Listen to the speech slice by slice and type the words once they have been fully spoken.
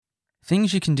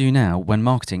Things you can do now when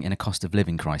marketing in a cost of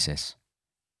living crisis.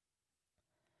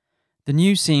 The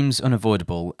news seems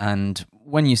unavoidable, and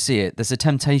when you see it, there's a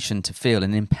temptation to feel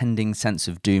an impending sense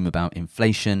of doom about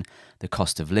inflation, the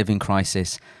cost of living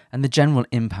crisis, and the general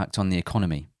impact on the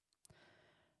economy.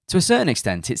 To a certain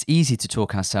extent, it's easy to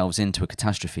talk ourselves into a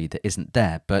catastrophe that isn't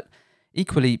there, but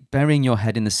equally, burying your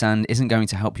head in the sand isn't going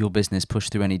to help your business push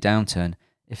through any downturn,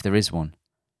 if there is one.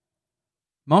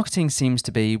 Marketing seems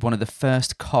to be one of the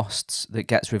first costs that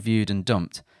gets reviewed and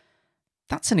dumped.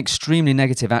 That's an extremely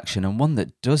negative action and one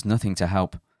that does nothing to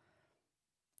help.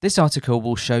 This article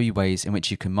will show you ways in which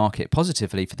you can market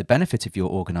positively for the benefit of your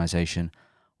organisation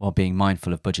while being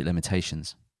mindful of budget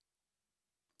limitations.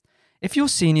 If your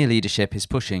senior leadership is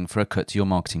pushing for a cut to your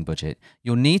marketing budget,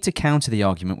 you'll need to counter the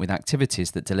argument with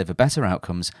activities that deliver better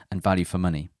outcomes and value for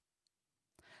money.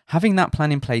 Having that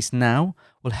plan in place now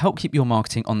will help keep your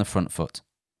marketing on the front foot.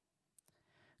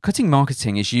 Cutting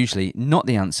marketing is usually not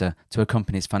the answer to a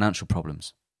company's financial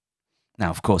problems.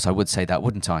 Now, of course, I would say that,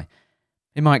 wouldn't I?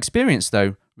 In my experience,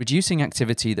 though, reducing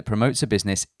activity that promotes a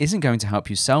business isn't going to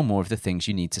help you sell more of the things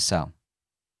you need to sell.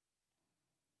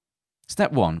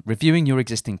 Step 1. Reviewing your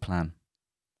existing plan.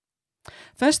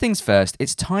 First things first,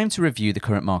 it's time to review the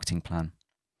current marketing plan.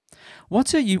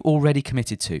 What are you already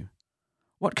committed to?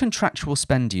 What contractual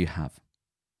spend do you have?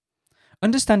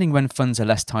 Understanding when funds are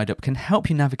less tied up can help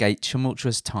you navigate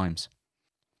tumultuous times.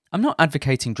 I'm not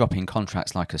advocating dropping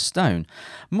contracts like a stone,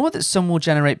 more that some will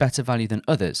generate better value than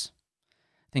others.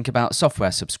 Think about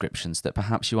software subscriptions that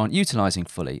perhaps you aren't utilising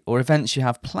fully, or events you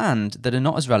have planned that are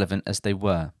not as relevant as they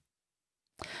were.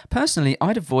 Personally,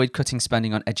 I'd avoid cutting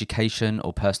spending on education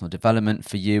or personal development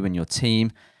for you and your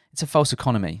team. It's a false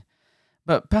economy.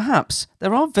 But perhaps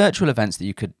there are virtual events that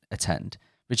you could attend,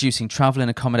 reducing travel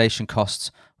and accommodation costs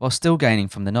while still gaining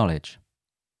from the knowledge.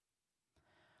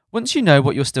 Once you know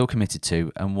what you're still committed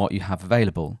to and what you have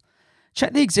available,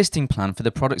 check the existing plan for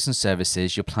the products and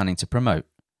services you're planning to promote.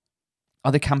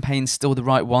 Are the campaigns still the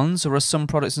right ones, or are some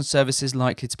products and services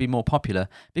likely to be more popular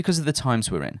because of the times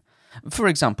we're in? For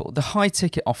example, the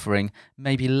high-ticket offering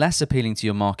may be less appealing to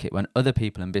your market when other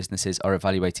people and businesses are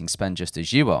evaluating spend just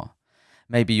as you are.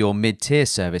 Maybe your mid-tier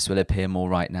service will appear more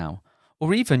right now,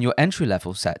 or even your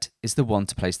entry-level set is the one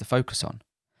to place the focus on.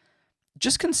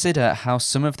 Just consider how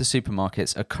some of the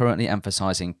supermarkets are currently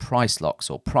emphasising price locks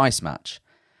or price match.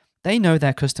 They know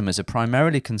their customers are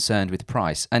primarily concerned with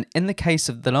price, and in the case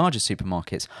of the larger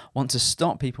supermarkets, want to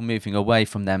stop people moving away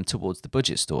from them towards the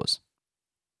budget stores.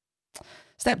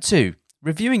 Step 2.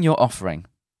 Reviewing your offering.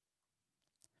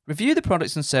 Review the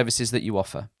products and services that you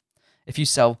offer. If you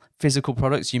sell physical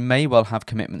products, you may well have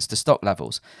commitments to stock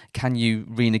levels. Can you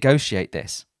renegotiate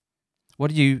this?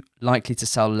 What are you likely to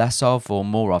sell less of or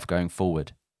more of going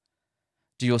forward?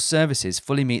 Do your services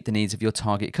fully meet the needs of your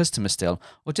target customer still,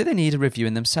 or do they need a review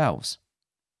in themselves?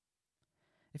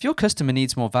 If your customer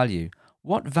needs more value,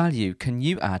 what value can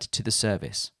you add to the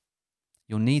service?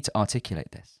 You'll need to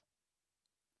articulate this.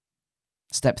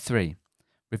 Step 3.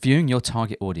 Reviewing your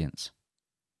target audience.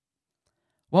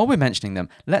 While we're mentioning them,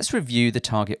 let's review the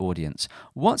target audience.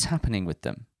 What's happening with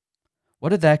them?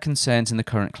 What are their concerns in the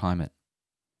current climate?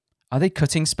 Are they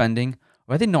cutting spending,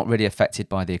 or are they not really affected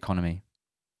by the economy?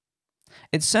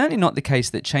 It's certainly not the case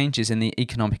that changes in the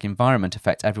economic environment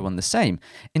affect everyone the same.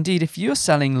 Indeed, if you're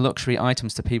selling luxury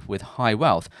items to people with high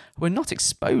wealth who are not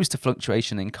exposed to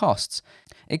fluctuation in costs,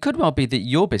 it could well be that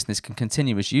your business can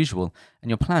continue as usual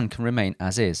and your plan can remain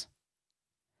as is.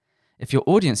 If your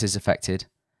audience is affected,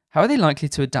 how are they likely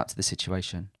to adapt to the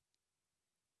situation?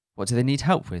 What do they need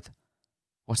help with?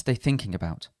 What are they thinking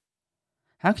about?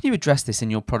 How can you address this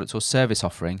in your product or service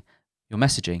offering, your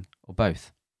messaging, or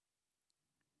both?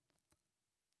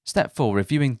 Step 4.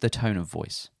 Reviewing the tone of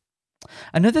voice.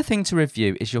 Another thing to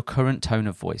review is your current tone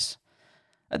of voice.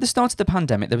 At the start of the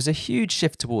pandemic, there was a huge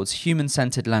shift towards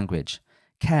human-centered language,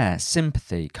 care,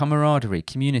 sympathy, camaraderie,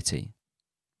 community.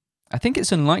 I think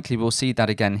it's unlikely we'll see that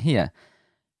again here.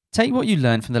 Take what you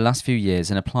learned from the last few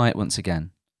years and apply it once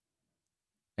again.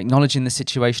 Acknowledging the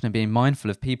situation and being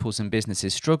mindful of people's and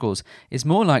businesses' struggles is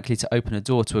more likely to open a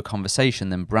door to a conversation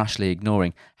than brashly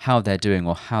ignoring how they're doing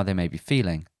or how they may be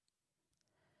feeling.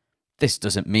 This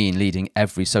doesn't mean leading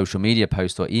every social media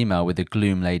post or email with a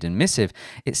gloom-laden missive.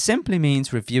 It simply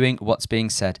means reviewing what's being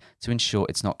said to ensure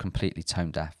it's not completely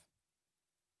tone deaf.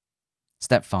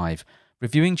 Step 5.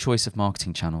 Reviewing choice of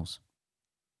marketing channels.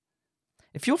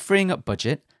 If you're freeing up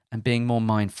budget and being more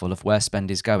mindful of where spend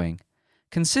is going,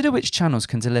 consider which channels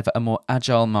can deliver a more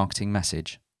agile marketing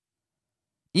message.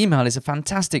 Email is a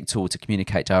fantastic tool to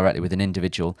communicate directly with an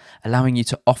individual, allowing you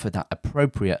to offer that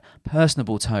appropriate,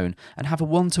 personable tone and have a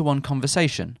one-to-one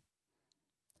conversation.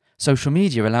 Social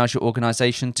media allows your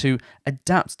organisation to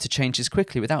adapt to changes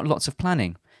quickly without lots of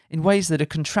planning, in ways that a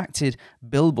contracted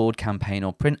billboard campaign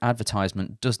or print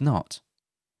advertisement does not.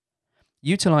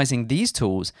 Utilising these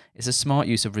tools is a smart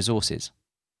use of resources.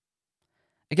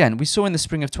 Again, we saw in the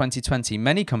spring of 2020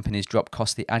 many companies drop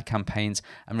costly ad campaigns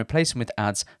and replace them with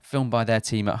ads filmed by their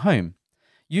team at home.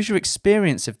 Use your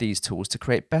experience of these tools to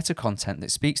create better content that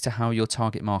speaks to how your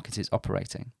target market is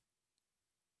operating.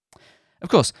 Of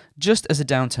course, just as a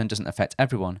downturn doesn't affect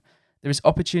everyone, there is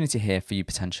opportunity here for you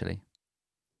potentially.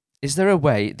 Is there a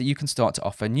way that you can start to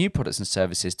offer new products and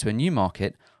services to a new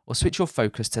market, or switch your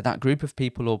focus to that group of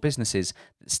people or businesses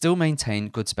that still maintain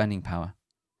good spending power?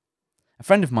 A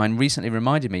friend of mine recently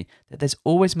reminded me that there's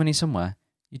always money somewhere,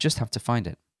 you just have to find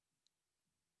it.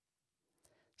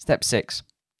 Step 6.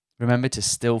 Remember to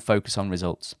still focus on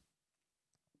results.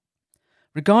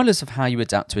 Regardless of how you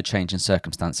adapt to a change in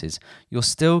circumstances, you're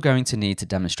still going to need to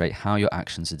demonstrate how your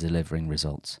actions are delivering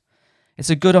results. It's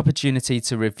a good opportunity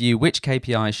to review which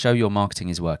KPIs show your marketing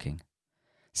is working.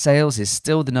 Sales is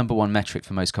still the number one metric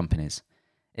for most companies.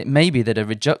 It may be that a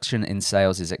reduction in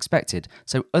sales is expected,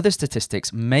 so other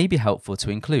statistics may be helpful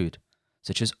to include,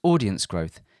 such as audience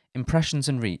growth, impressions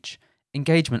and reach,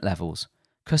 engagement levels,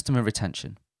 customer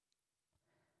retention.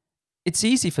 It's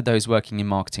easy for those working in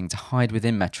marketing to hide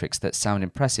within metrics that sound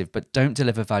impressive but don't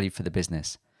deliver value for the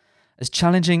business. As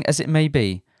challenging as it may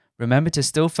be, remember to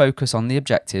still focus on the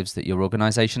objectives that your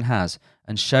organisation has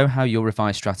and show how your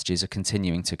revised strategies are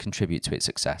continuing to contribute to its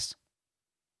success.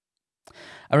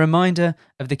 A reminder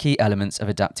of the key elements of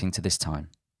adapting to this time.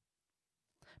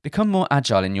 Become more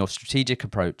agile in your strategic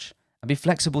approach and be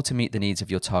flexible to meet the needs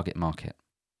of your target market.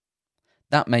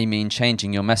 That may mean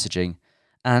changing your messaging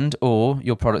and/or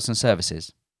your products and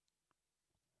services.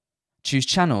 Choose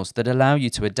channels that allow you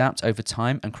to adapt over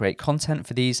time and create content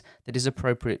for these that is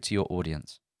appropriate to your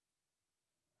audience.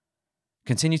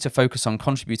 Continue to focus on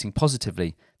contributing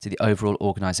positively to the overall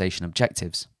organisation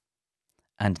objectives.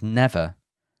 And never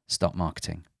stop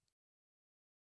marketing.